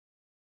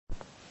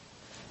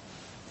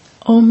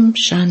Om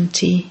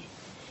Shanti.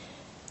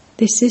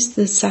 This is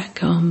the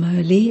Sakar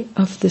Murli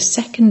of the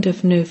 2nd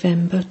of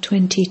November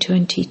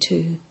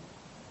 2022.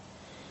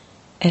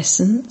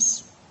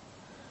 Essence.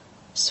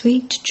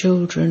 Sweet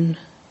children,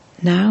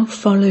 now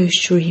follow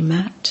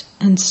Shrimat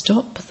and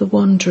stop the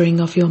wandering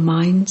of your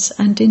minds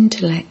and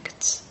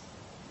intellects.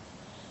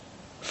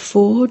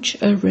 Forge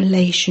a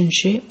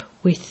relationship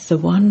with the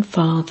One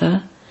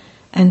Father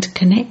and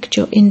connect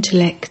your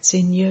intellects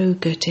in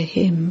yoga to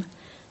Him,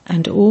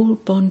 and all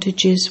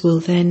bondages will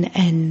then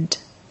end.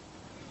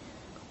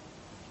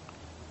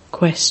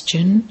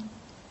 Question.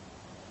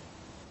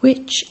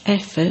 Which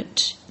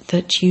effort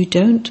that you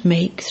don't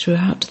make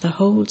throughout the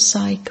whole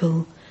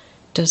cycle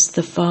does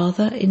the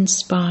Father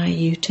inspire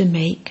you to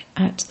make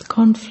at the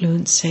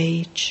confluence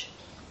age?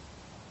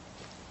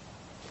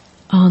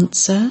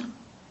 Answer.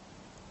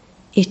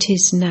 It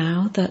is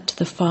now that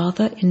the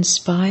Father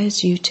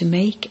inspires you to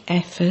make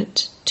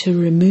effort to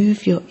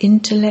remove your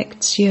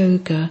intellect's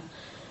yoga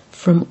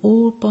from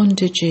all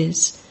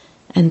bondages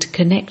and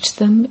connect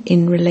them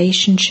in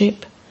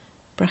relationship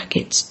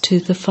 (to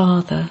the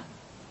Father).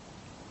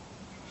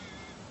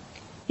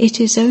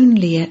 It is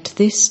only at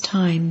this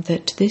time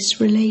that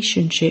this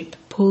relationship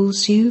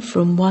pulls you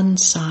from one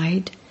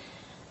side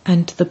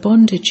and the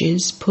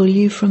bondages pull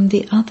you from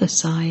the other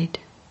side.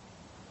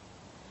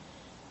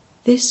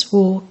 This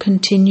war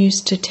continues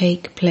to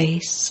take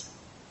place.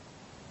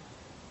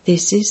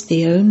 This is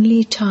the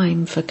only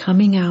time for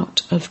coming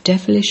out of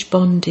devilish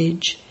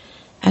bondage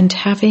and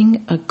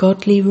having a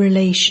godly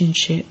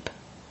relationship,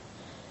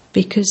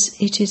 because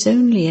it is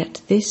only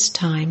at this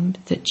time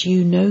that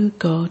you know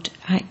God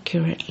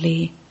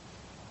accurately.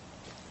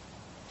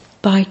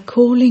 By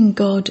calling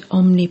God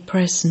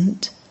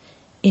omnipresent,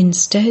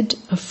 instead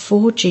of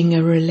forging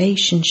a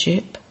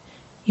relationship,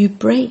 you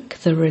break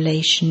the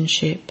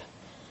relationship,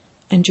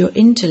 and your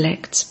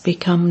intellects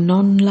become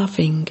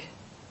non-loving.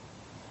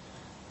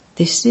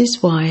 This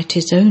is why it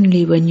is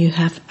only when you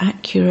have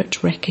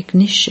accurate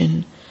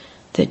recognition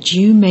that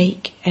you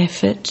make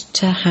effort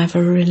to have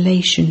a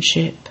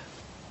relationship.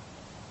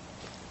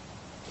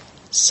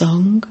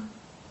 Song.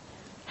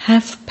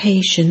 Have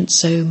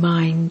patience, O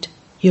mind,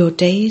 your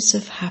days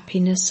of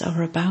happiness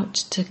are about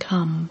to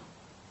come.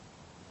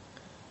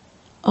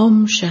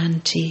 Om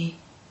Shanti.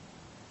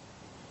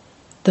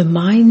 The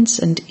minds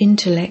and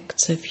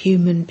intellects of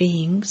human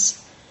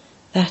beings,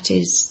 that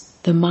is,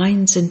 the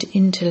minds and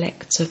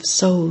intellects of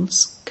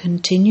souls,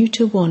 continue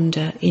to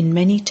wander in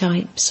many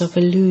types of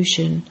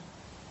illusion.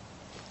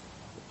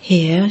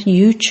 Here,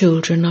 you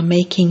children are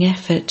making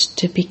effort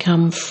to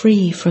become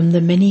free from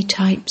the many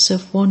types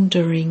of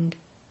wandering.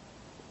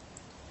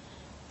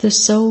 The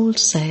soul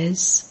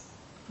says,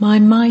 "My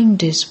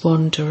mind is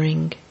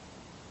wandering."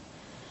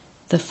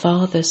 The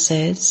Father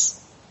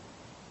says,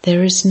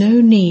 "There is no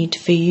need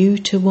for you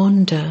to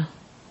wander.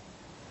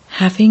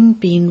 Having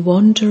been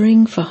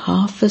wandering for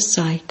half a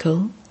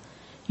cycle,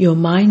 your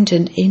mind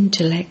and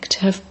intellect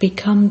have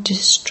become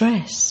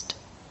distressed.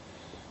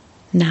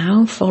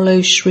 Now follow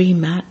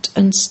Shrimat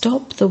and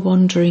stop the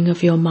wandering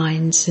of your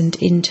minds and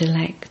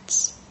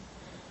intellects.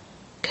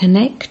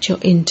 Connect your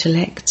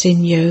intellects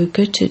in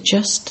yoga to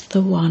just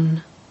the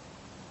One.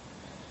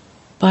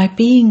 By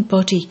being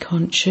body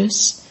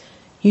conscious,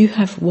 you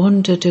have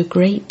wandered a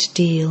great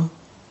deal.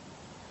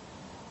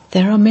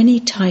 There are many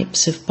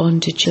types of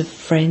bondage of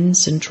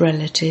friends and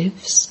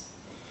relatives.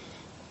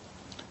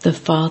 The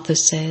Father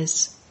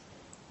says,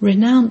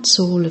 renounce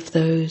all of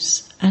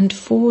those and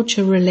forge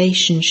a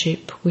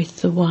relationship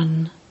with the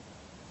One.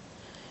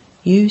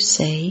 You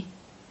say,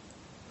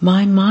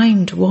 my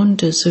mind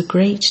wanders a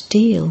great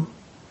deal.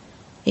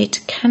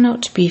 It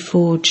cannot be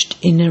forged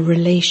in a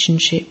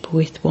relationship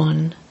with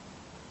One.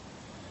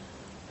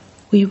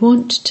 We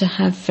want to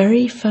have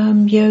very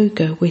firm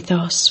yoga with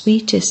our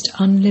sweetest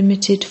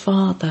unlimited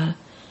Father,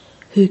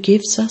 who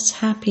gives us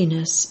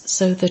happiness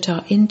so that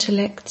our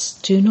intellects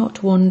do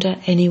not wander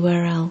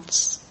anywhere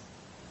else.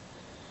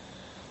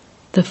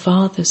 The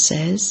Father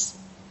says,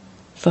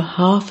 for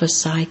half a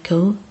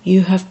cycle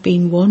you have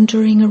been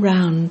wandering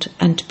around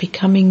and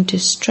becoming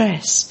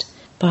distressed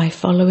by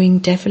following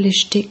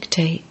devilish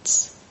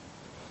dictates.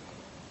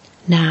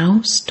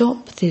 Now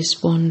stop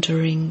this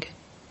wandering.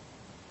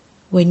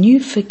 When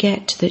you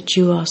forget that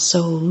you are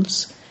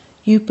souls,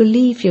 you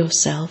believe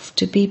yourself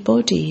to be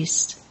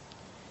bodies.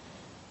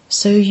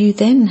 So you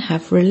then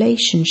have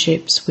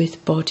relationships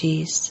with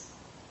bodies.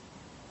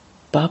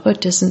 Baba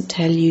doesn't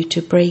tell you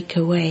to break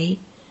away,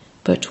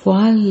 but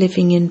while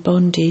living in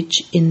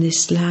bondage in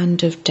this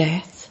land of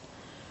death,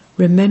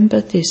 remember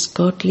this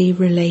godly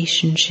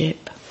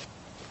relationship.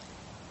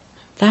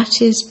 That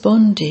is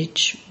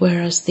bondage,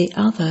 whereas the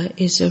other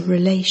is a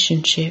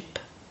relationship.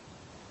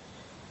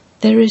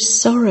 There is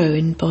sorrow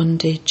in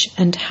bondage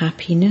and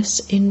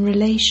happiness in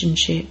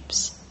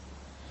relationships.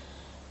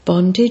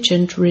 Bondage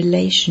and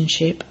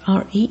relationship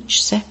are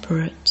each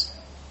separate.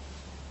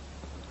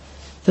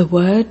 The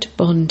word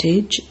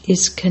bondage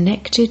is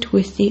connected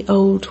with the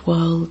old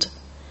world,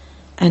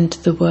 and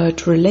the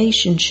word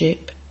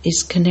relationship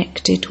is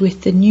connected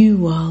with the new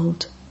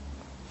world.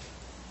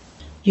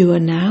 You are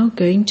now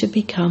going to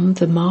become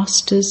the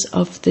masters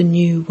of the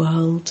new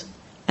world,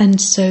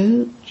 and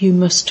so you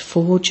must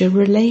forge a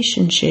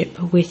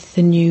relationship with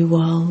the new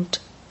world.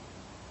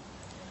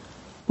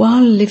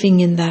 While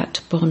living in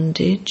that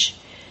bondage,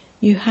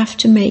 you have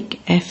to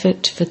make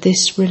effort for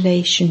this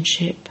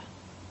relationship.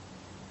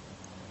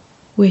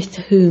 With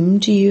whom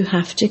do you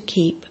have to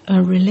keep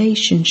a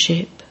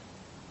relationship?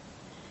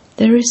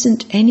 There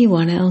isn't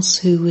anyone else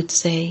who would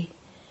say,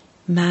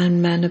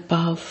 man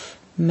above,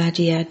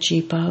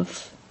 Madhyaji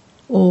Bhav,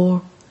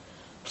 or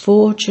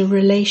forge a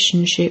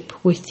relationship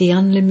with the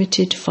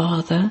unlimited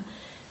Father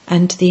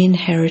and the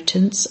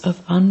inheritance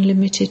of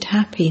unlimited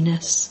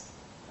happiness.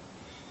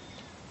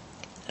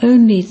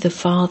 Only the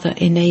Father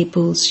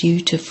enables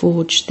you to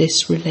forge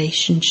this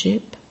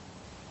relationship.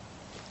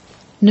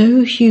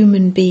 No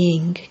human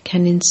being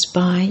can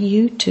inspire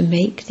you to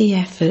make the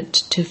effort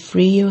to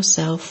free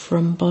yourself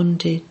from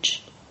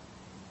bondage.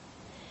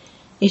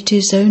 It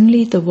is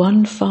only the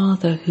one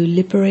Father who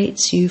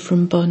liberates you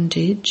from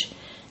bondage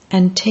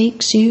and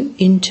takes you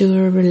into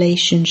a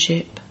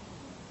relationship.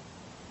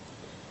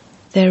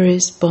 There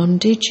is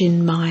bondage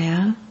in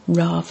Maya,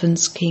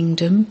 Ravan's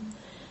kingdom,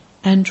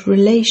 and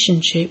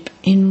relationship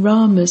in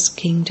Rama's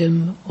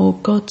kingdom or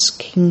God's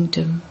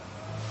kingdom.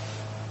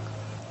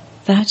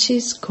 That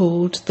is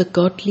called the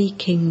godly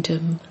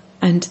kingdom,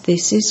 and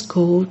this is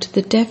called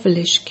the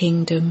devilish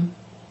kingdom.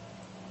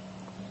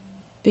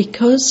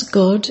 Because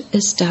God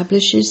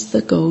establishes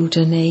the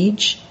golden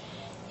age,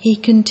 He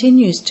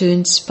continues to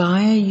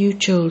inspire you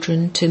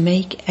children to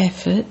make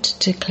effort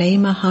to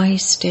claim a high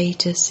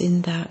status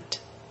in that.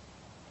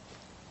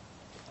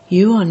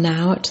 You are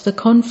now at the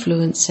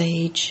confluence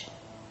age.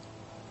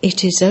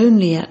 It is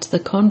only at the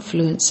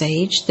confluence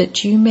age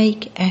that you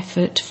make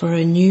effort for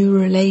a new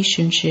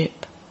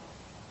relationship.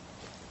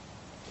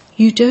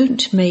 You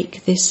don't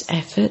make this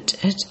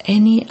effort at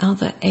any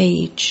other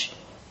age.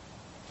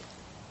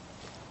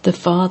 The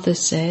Father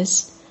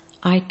says,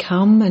 I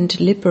come and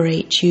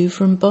liberate you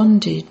from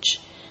bondage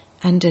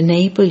and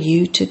enable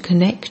you to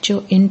connect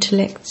your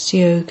intellect's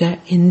yoga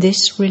in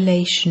this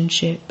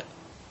relationship.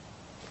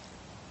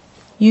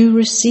 You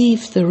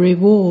receive the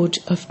reward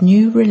of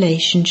new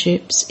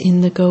relationships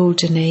in the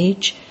Golden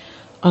Age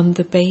on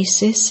the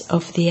basis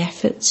of the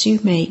efforts you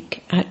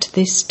make at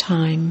this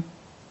time.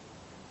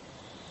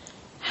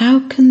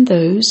 How can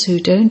those who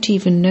don't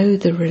even know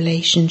the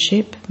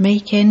relationship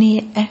make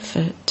any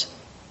effort?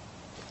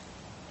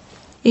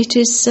 It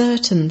is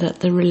certain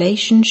that the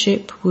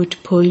relationship would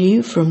pull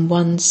you from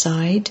one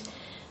side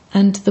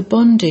and the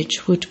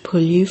bondage would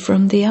pull you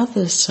from the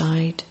other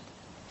side.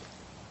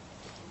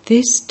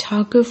 This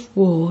tug of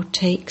war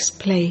takes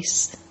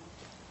place.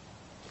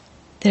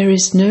 There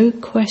is no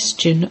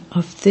question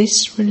of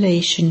this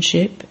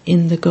relationship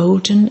in the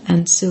Golden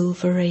and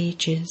Silver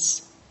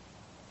Ages.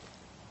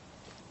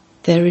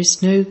 There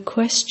is no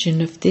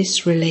question of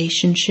this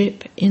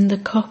relationship in the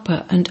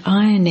Copper and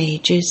Iron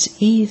Ages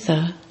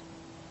either.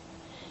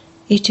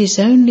 It is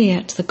only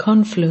at the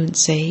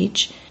Confluence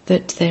Age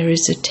that there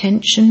is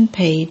attention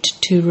paid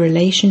to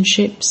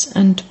relationships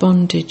and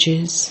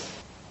bondages.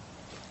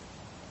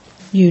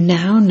 You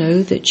now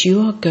know that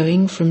you are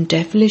going from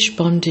devilish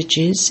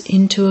bondages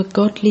into a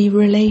godly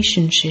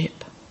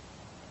relationship.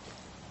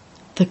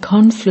 The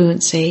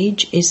Confluence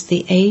Age is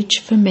the age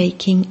for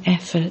making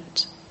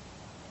effort.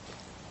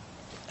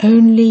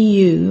 Only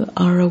you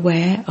are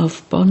aware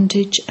of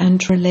bondage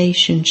and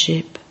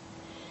relationship.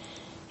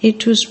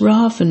 It was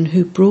Ravan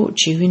who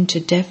brought you into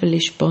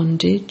devilish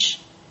bondage.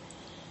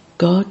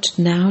 God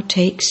now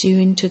takes you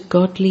into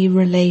godly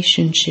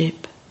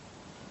relationship.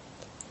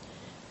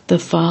 The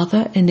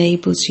Father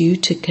enables you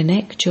to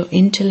connect your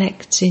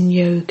intellects in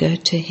yoga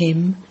to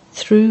Him,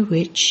 through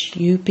which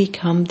you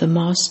become the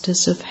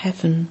masters of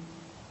heaven.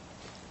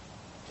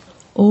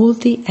 All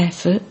the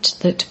effort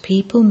that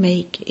people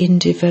make in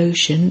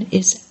devotion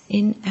is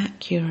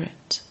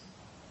inaccurate.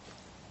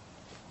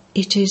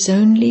 It is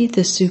only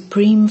the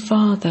Supreme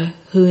Father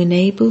who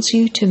enables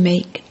you to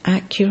make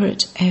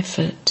accurate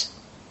effort.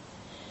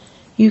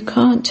 You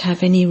can't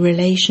have any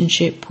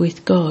relationship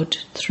with God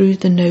through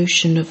the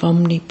notion of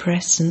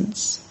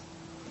omnipresence.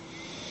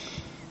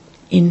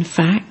 In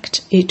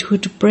fact, it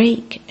would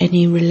break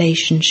any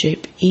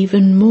relationship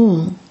even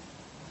more.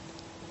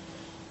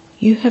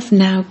 You have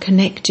now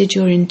connected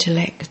your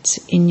intellects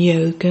in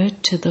yoga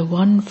to the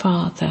One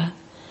Father,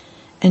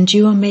 and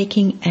you are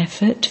making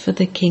effort for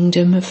the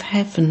kingdom of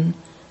heaven,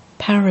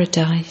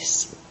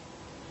 paradise.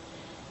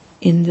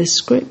 In the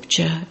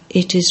scripture,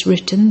 it is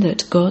written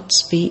that God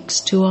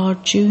speaks to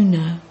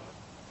Arjuna.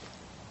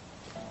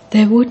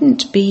 There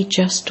wouldn't be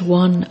just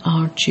one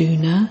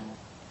Arjuna.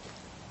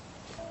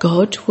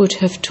 God would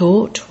have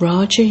taught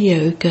Raja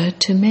Yoga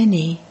to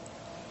many.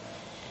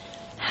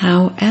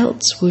 How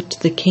else would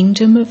the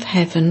kingdom of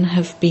heaven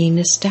have been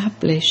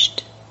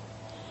established?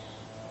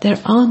 There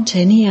aren't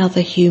any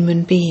other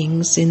human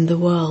beings in the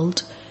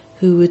world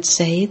who would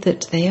say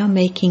that they are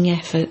making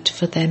effort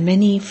for their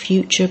many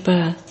future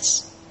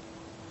births.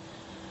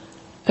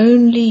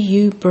 Only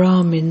you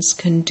Brahmins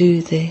can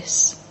do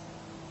this.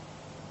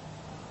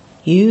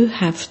 You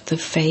have the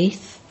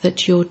faith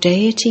that your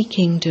deity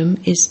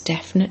kingdom is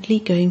definitely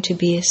going to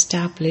be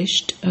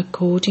established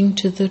according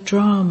to the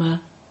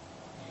drama.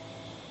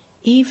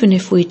 Even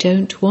if we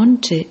don't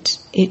want it,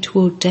 it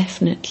will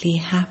definitely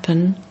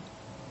happen.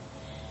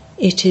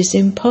 It is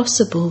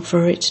impossible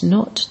for it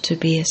not to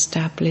be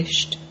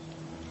established.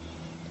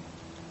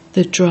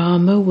 The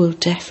drama will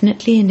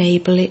definitely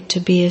enable it to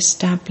be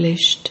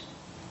established.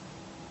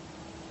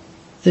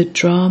 The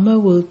drama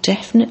will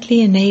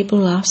definitely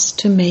enable us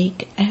to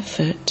make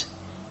effort,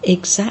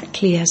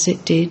 exactly as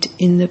it did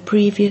in the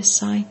previous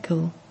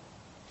cycle.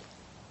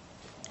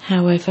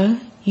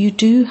 However, you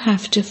do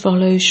have to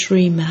follow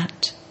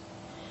Srimat.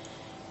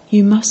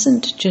 You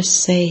mustn't just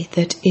say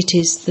that it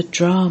is the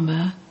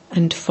drama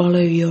and follow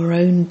your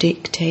own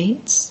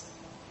dictates.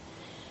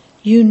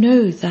 You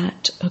know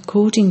that,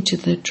 according to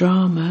the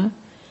drama,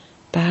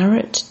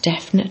 Bharat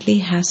definitely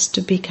has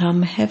to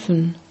become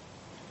heaven.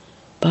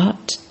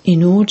 But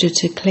in order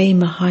to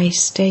claim a high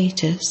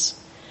status,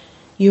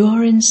 you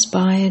are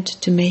inspired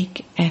to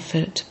make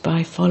effort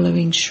by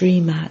following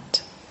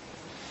Srimat.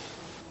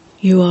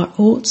 You are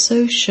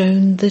also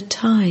shown the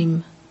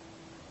time.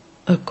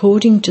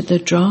 According to the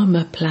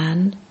drama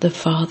plan, the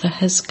Father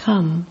has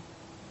come.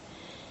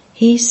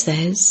 He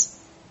says,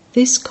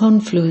 this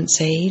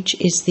confluence age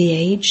is the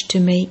age to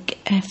make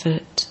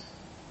effort.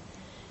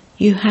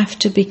 You have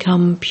to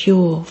become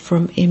pure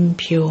from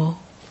impure.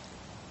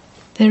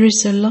 There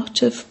is a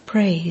lot of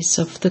praise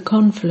of the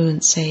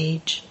confluence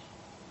age.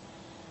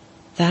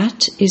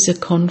 That is a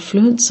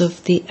confluence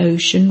of the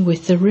ocean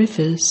with the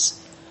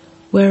rivers,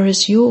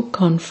 whereas your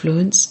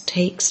confluence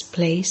takes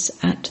place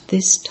at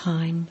this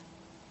time.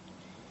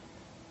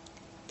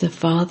 The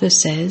Father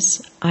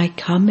says, I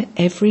come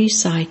every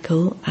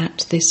cycle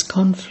at this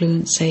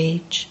confluence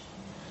age.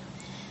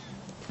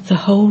 The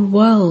whole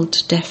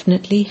world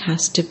definitely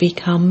has to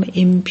become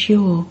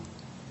impure.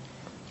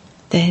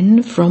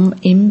 Then from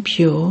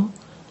impure,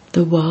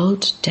 the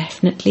world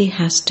definitely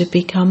has to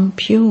become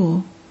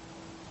pure.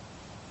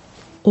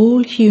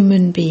 All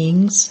human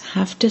beings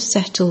have to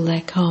settle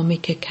their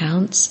karmic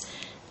accounts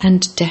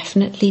and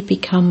definitely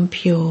become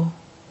pure.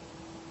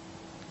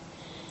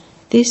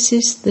 This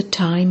is the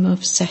time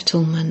of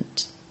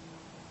settlement.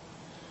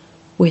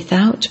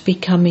 Without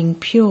becoming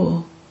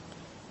pure,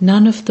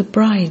 none of the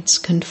brides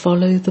can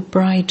follow the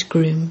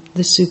bridegroom,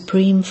 the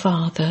Supreme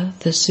Father,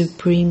 the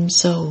Supreme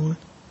Soul.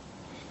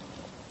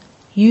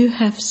 You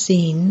have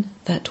seen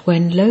that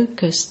when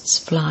locusts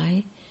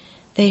fly,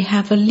 they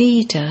have a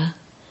leader,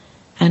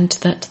 and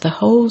that the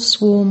whole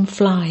swarm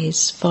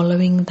flies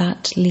following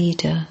that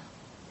leader.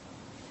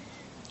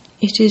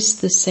 It is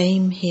the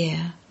same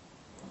here.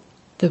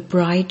 The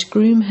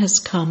bridegroom has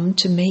come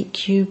to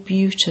make you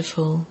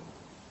beautiful.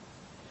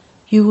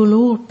 You will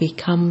all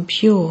become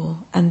pure,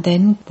 and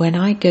then when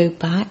I go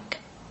back,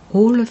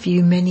 all of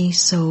you many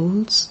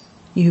souls,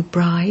 you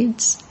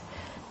brides,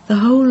 the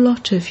whole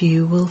lot of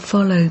you will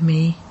follow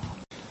me.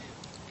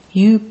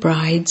 You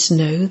brides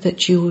know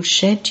that you will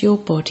shed your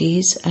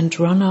bodies and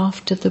run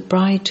after the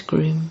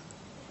bridegroom.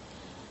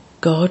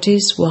 God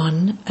is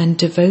one and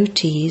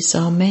devotees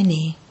are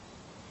many.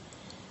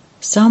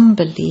 Some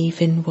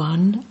believe in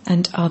one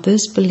and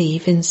others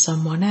believe in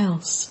someone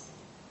else.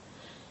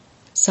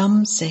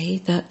 Some say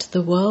that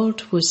the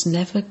world was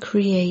never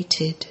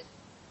created.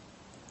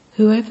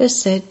 Whoever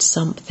said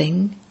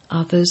something,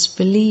 others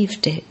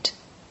believed it.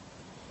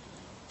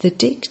 The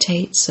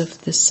dictates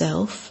of the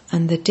self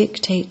and the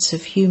dictates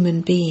of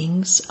human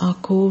beings are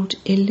called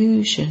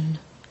illusion.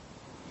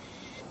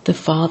 The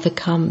Father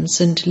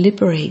comes and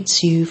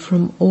liberates you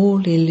from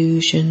all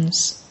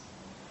illusions.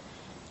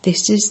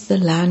 This is the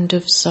land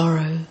of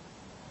sorrow.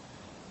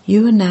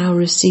 You are now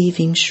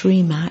receiving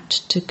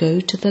Srimat to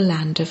go to the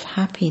land of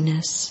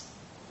happiness.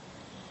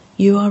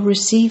 You are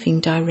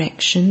receiving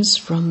directions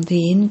from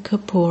the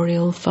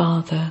incorporeal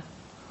Father.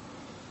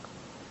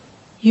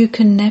 You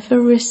can never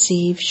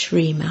receive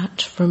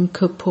Srimat from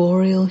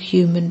corporeal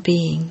human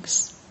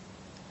beings.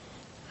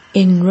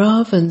 In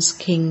Ravan's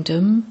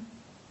kingdom,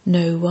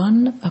 no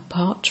one,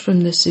 apart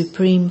from the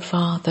Supreme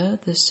Father,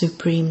 the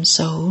Supreme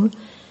Soul,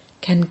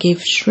 can give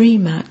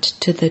Srimat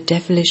to the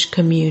devilish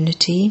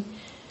community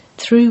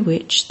through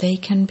which they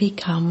can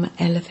become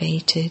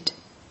elevated.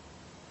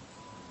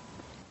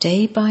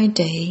 Day by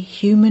day,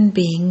 human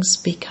beings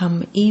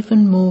become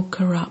even more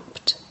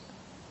corrupt.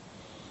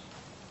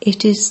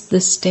 It is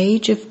the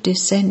stage of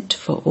descent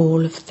for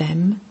all of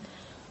them,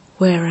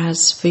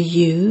 whereas for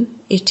you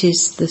it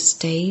is the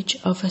stage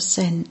of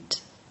ascent.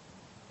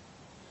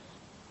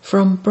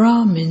 From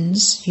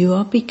Brahmins you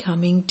are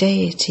becoming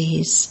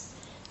deities,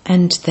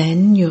 and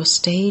then your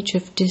stage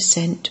of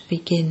descent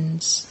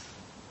begins.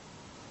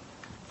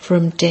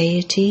 From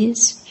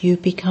deities you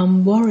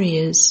become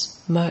warriors,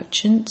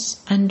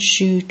 merchants and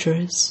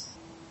Shudras.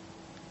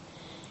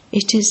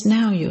 It is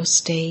now your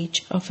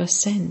stage of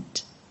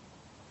ascent.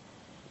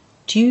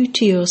 Due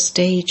to your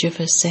stage of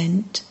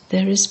ascent,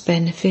 there is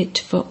benefit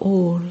for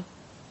all.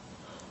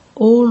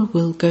 All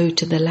will go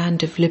to the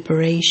land of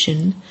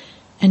liberation,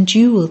 and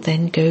you will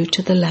then go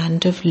to the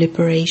land of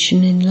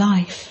liberation in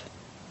life.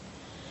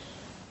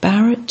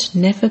 Bharat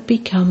never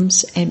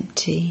becomes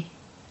empty.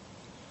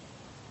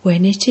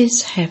 When it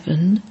is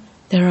heaven,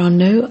 there are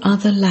no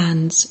other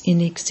lands in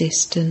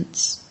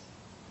existence.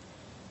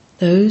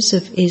 Those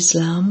of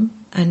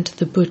Islam and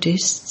the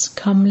Buddhists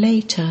come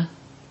later.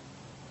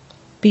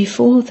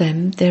 Before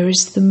them there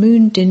is the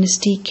Moon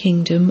Dynasty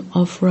kingdom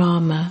of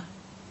Rama.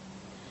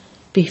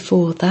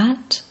 Before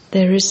that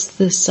there is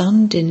the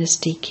Sun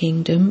Dynasty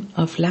kingdom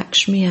of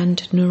Lakshmi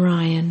and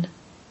Narayan.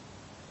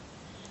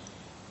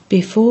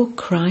 Before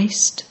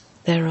Christ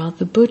there are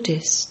the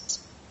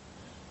Buddhists.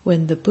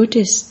 When the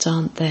Buddhists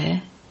aren't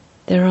there,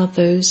 there are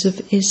those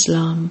of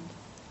Islam.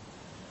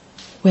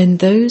 When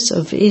those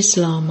of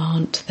Islam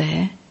aren't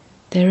there,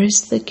 there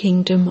is the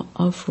kingdom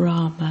of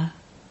Rama.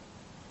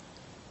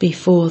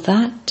 Before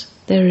that,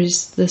 there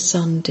is the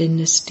Sun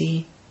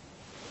Dynasty.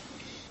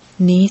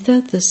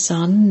 Neither the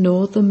Sun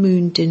nor the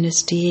Moon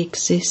Dynasty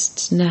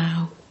exists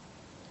now.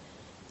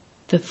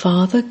 The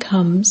Father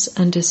comes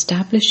and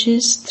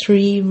establishes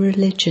 3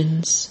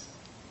 religions.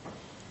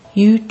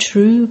 You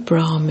true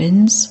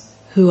Brahmins,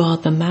 who are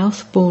the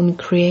mouth-born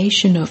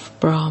creation of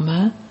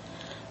Brahma,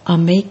 are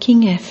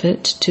making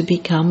effort to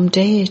become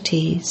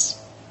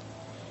deities.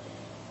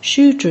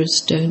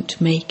 Shudras don't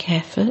make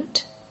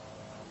effort.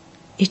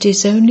 It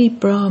is only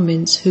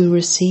Brahmins who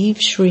receive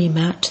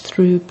Srimat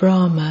through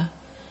Brahma,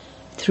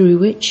 through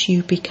which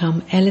you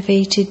become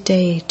elevated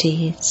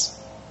deities.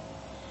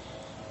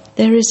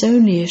 There is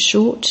only a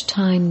short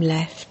time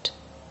left.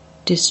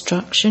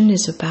 Destruction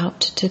is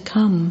about to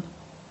come.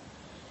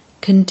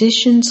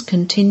 Conditions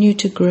continue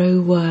to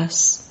grow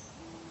worse.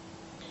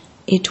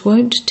 It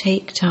won't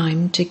take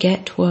time to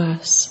get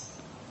worse.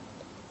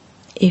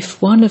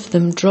 If one of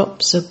them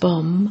drops a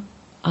bomb,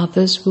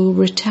 others will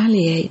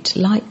retaliate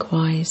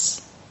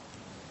likewise.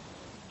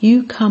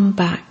 You come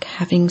back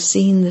having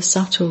seen the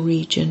subtle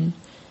region,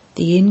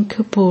 the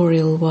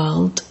incorporeal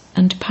world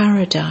and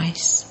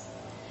paradise.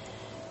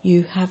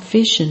 You have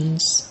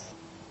visions.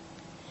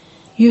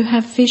 You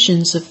have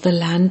visions of the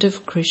land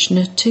of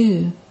Krishna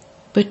too,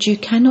 but you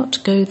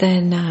cannot go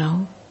there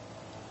now.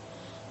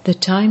 The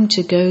time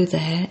to go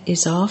there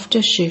is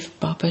after Shiv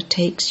Baba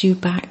takes you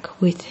back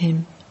with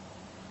him.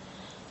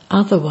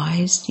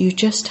 Otherwise, you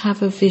just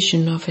have a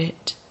vision of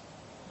it.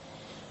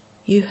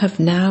 You have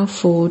now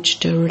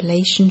forged a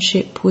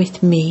relationship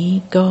with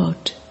me,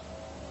 God.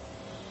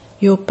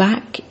 Your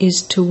back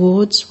is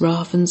towards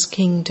Ravan's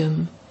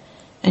kingdom,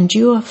 and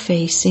you are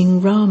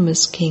facing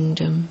Rama's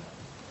kingdom.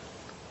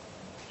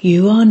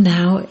 You are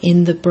now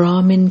in the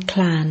Brahmin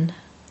clan.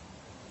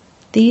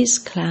 These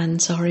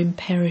clans are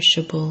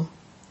imperishable.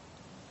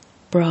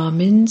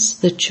 Brahmins,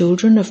 the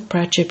children of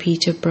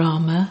Prajapita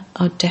Brahma,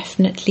 are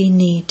definitely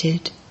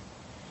needed.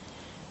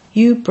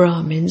 You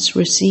Brahmins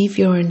receive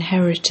your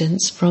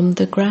inheritance from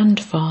the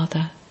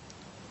grandfather.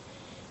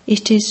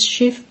 It is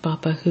Shiv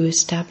Baba who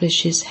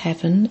establishes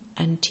heaven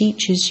and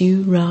teaches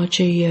you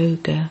Raja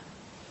Yoga.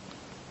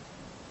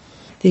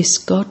 This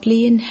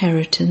godly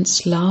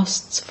inheritance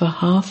lasts for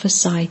half a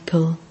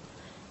cycle,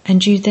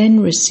 and you then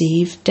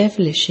receive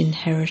devilish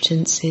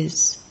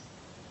inheritances.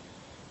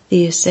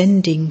 The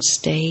ascending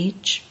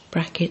stage,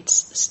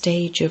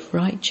 stage of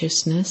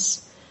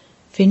righteousness,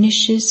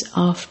 finishes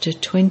after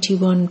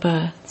 21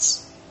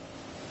 births.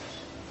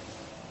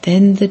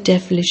 Then the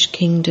devilish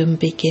kingdom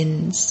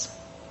begins.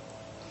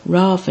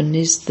 Ravan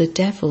is the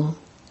devil.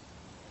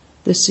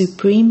 The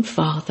Supreme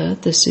Father,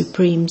 the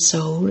Supreme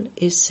Soul,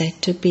 is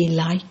said to be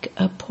like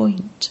a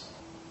point.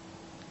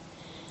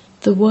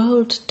 The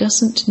world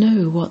doesn't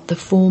know what the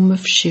form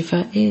of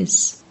Shiva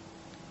is.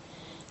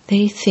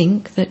 They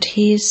think that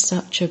he is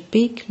such a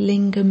big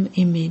lingam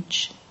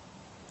image.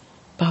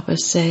 Baba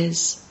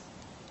says,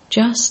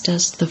 just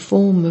as the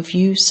form of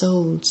you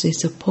souls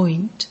is a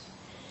point,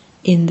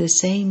 in the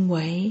same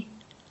way,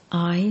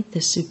 I,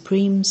 the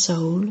Supreme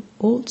Soul,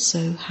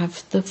 also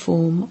have the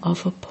form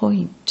of a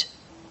point.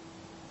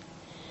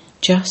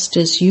 Just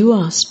as you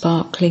are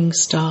sparkling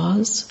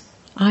stars,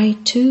 I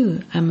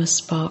too am a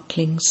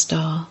sparkling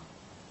star.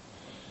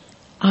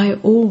 I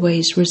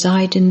always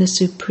reside in the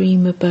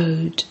supreme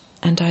abode,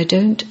 and I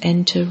don't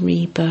enter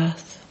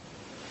rebirth.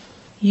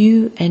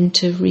 You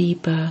enter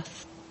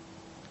rebirth.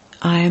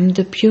 I am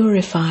the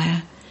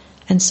purifier,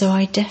 and so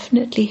I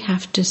definitely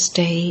have to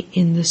stay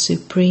in the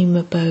supreme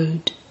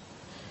abode.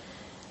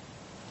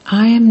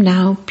 I am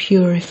now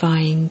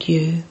purifying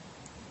you.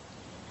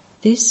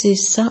 This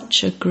is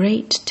such a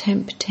great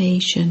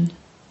temptation.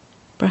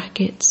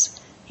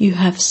 You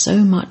have so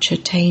much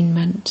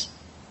attainment.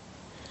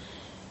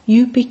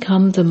 You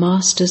become the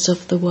masters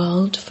of the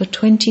world for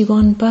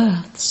 21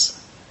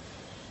 births.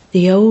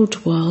 The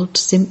old world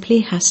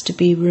simply has to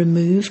be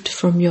removed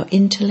from your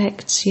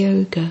intellect's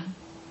yoga.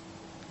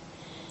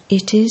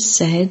 It is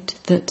said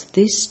that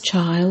this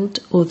child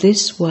or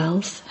this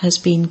wealth has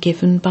been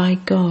given by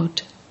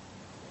God.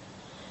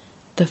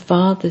 The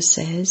Father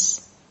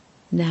says,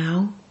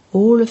 now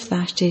all of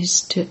that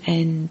is to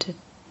end.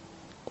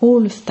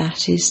 All of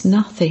that is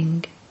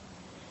nothing.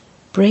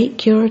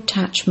 Break your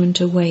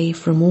attachment away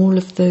from all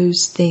of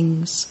those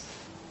things.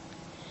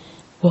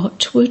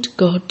 What would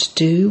God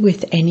do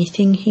with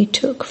anything He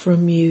took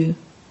from you?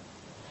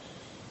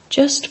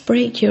 Just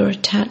break your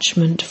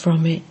attachment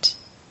from it.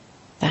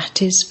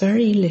 That is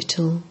very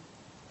little.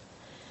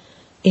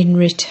 In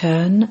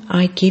return,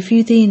 I give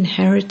you the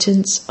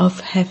inheritance of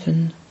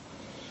heaven.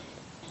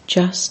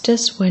 Just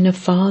as when a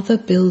father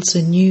builds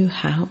a new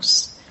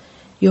house,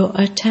 your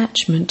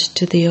attachment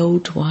to the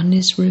old one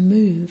is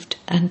removed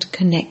and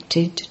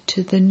connected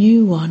to the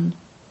new one.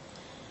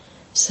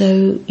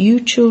 So you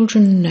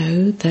children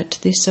know that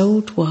this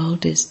old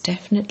world is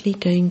definitely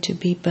going to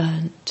be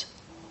burnt.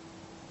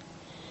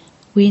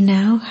 We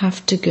now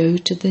have to go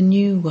to the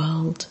new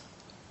world.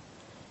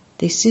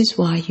 This is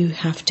why you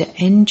have to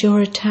end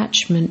your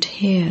attachment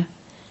here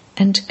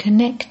and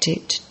connect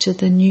it to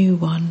the new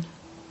one.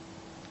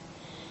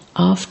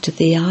 After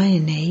the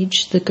Iron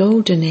Age, the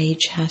Golden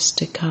Age has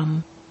to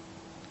come.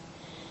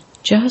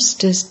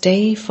 Just as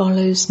day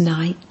follows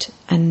night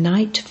and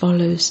night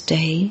follows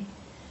day,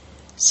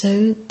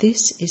 so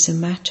this is a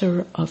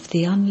matter of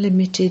the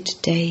unlimited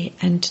day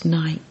and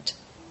night.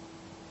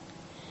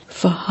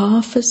 For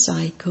half a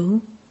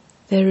cycle,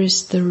 there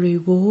is the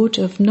reward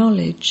of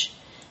knowledge,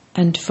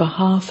 and for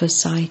half a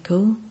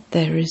cycle,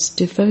 there is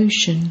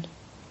devotion.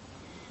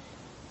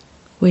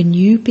 When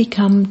you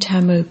become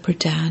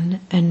Tamo-Pradhan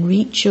and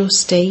reach your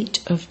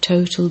state of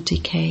total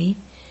decay,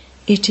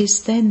 it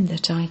is then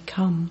that I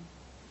come.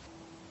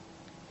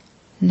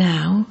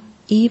 Now,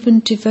 even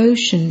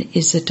devotion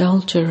is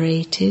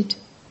adulterated.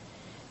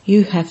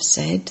 You have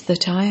said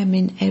that I am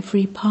in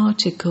every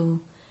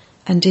particle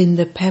and in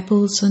the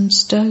pebbles and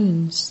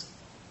stones.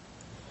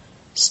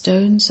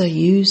 Stones are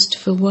used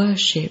for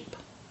worship.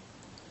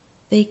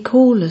 They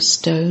call a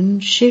stone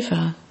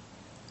Shiva.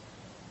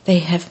 They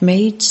have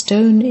made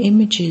stone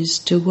images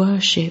to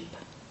worship.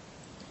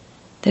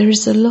 There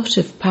is a lot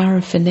of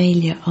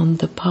paraphernalia on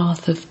the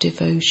path of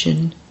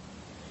devotion.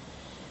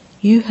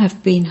 You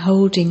have been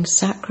holding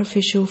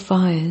sacrificial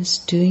fires,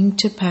 doing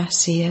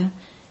tapasya,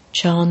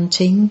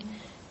 chanting,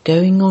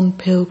 going on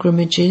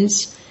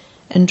pilgrimages,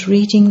 and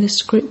reading the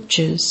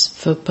scriptures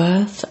for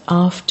birth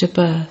after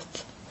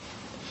birth.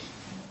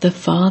 The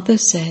Father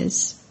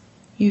says,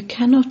 you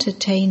cannot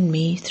attain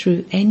me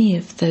through any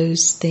of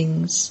those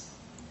things.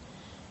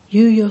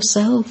 You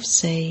yourself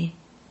say,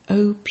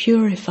 O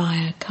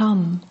purifier,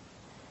 come.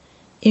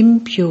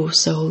 Impure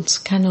souls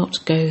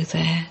cannot go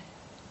there.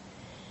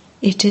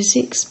 It is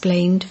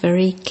explained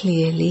very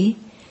clearly,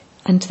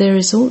 and there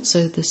is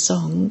also the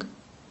song,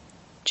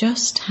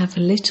 just have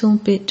a little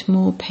bit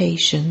more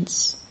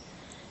patience.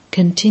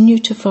 Continue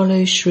to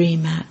follow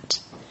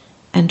Srimat,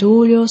 and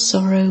all your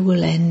sorrow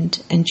will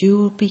end, and you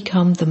will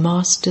become the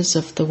masters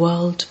of the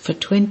world for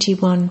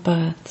 21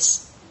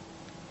 births.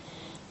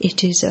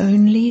 It is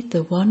only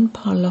the one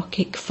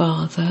Parlokic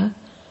Father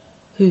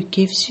who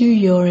gives you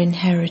your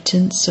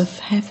inheritance of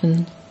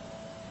heaven.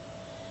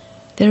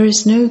 There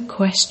is no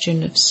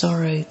question of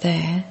sorrow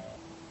there.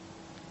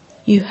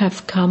 You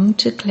have come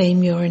to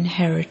claim your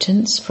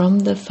inheritance from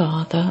the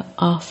Father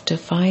after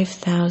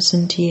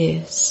 5,000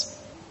 years.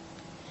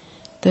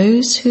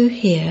 Those who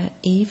hear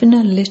even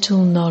a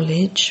little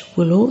knowledge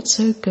will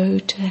also go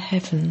to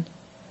heaven,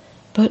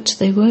 but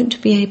they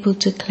won't be able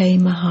to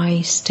claim a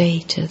high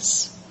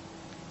status.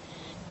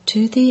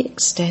 To the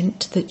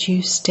extent that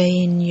you stay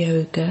in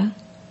yoga,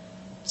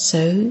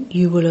 so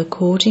you will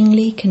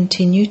accordingly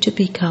continue to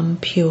become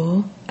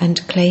pure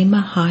and claim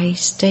a high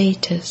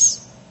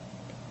status.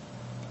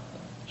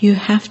 You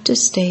have to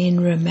stay in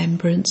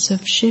remembrance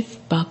of Shiv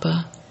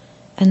Baba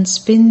and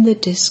spin the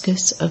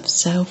discus of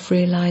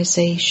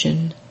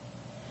self-realization.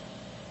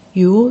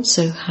 You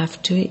also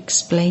have to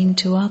explain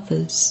to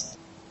others.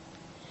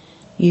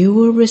 You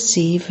will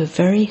receive a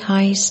very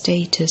high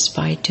status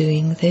by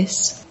doing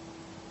this.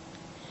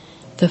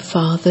 The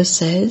Father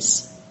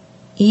says,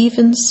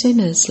 even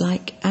sinners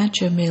like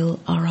Ajamil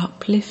are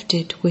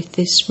uplifted with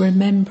this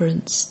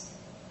remembrance.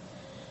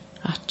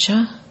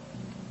 Acha.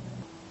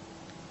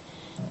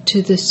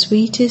 To the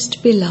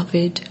sweetest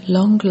beloved,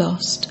 long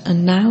lost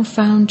and now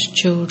found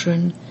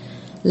children,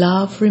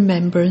 love,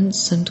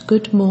 remembrance and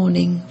good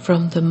morning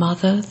from the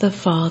Mother, the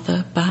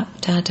Father,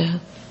 Bap-Dada.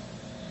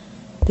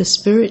 The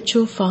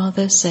spiritual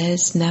father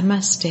says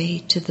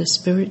Namaste to the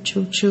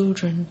spiritual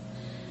children,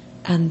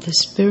 and the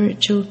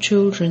spiritual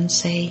children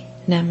say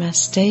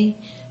Namaste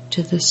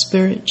to the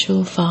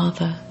spiritual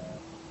father.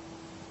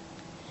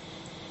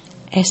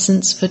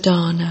 Essence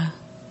Vedana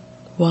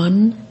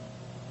 1.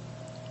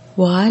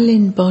 While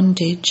in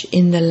bondage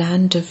in the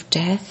land of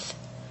death,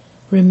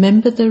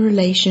 remember the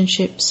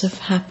relationships of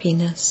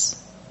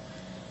happiness.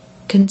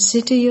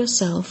 Consider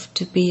yourself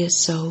to be a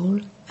soul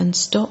and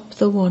stop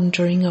the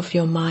wandering of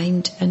your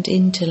mind and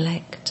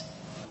intellect.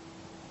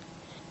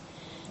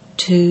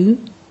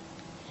 2.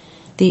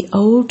 The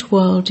old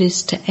world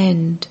is to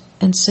end,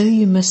 and so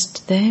you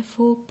must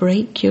therefore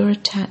break your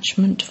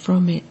attachment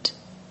from it.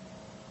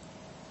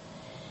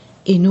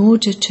 In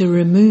order to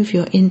remove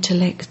your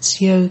intellect's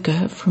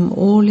yoga from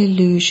all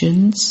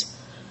illusions,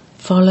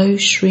 follow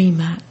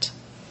Srimat.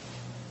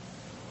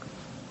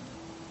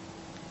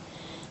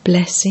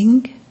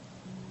 Blessing.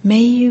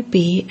 May you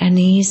be an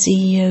easy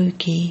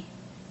yogi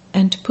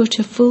and put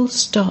a full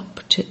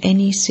stop to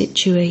any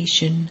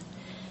situation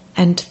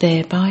and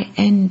thereby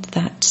end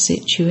that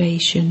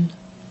situation.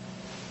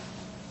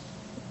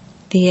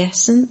 The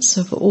essence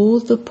of all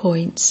the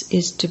points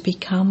is to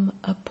become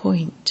a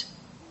point.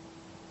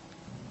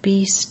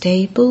 Be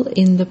stable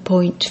in the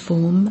point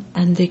form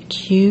and the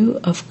queue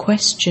of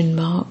question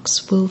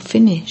marks will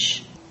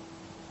finish.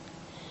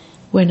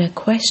 When a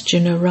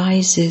question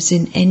arises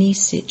in any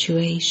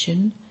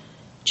situation,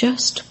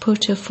 just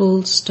put a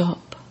full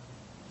stop.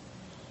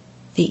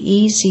 The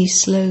easy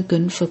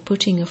slogan for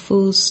putting a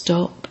full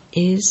stop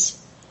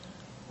is,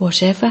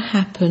 whatever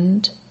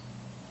happened,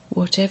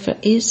 whatever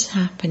is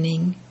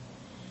happening,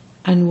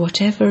 and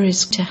whatever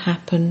is to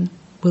happen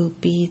will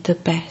be the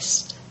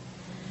best,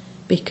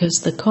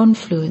 because the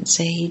confluence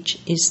age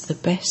is the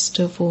best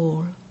of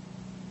all.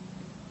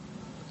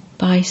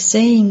 By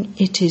saying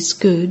it is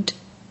good,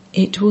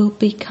 it will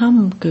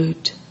become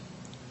good.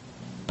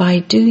 By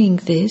doing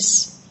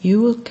this, you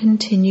will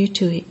continue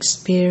to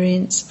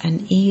experience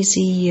an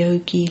easy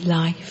yogi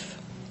life.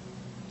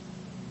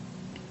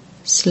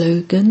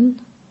 Slogan: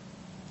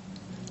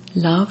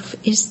 Love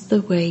is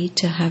the way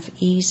to have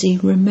easy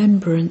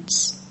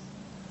remembrance.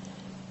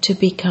 To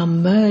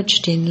become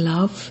merged in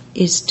love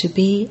is to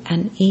be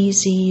an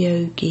easy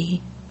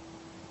yogi.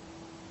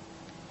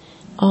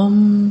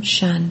 Om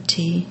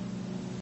Shanti.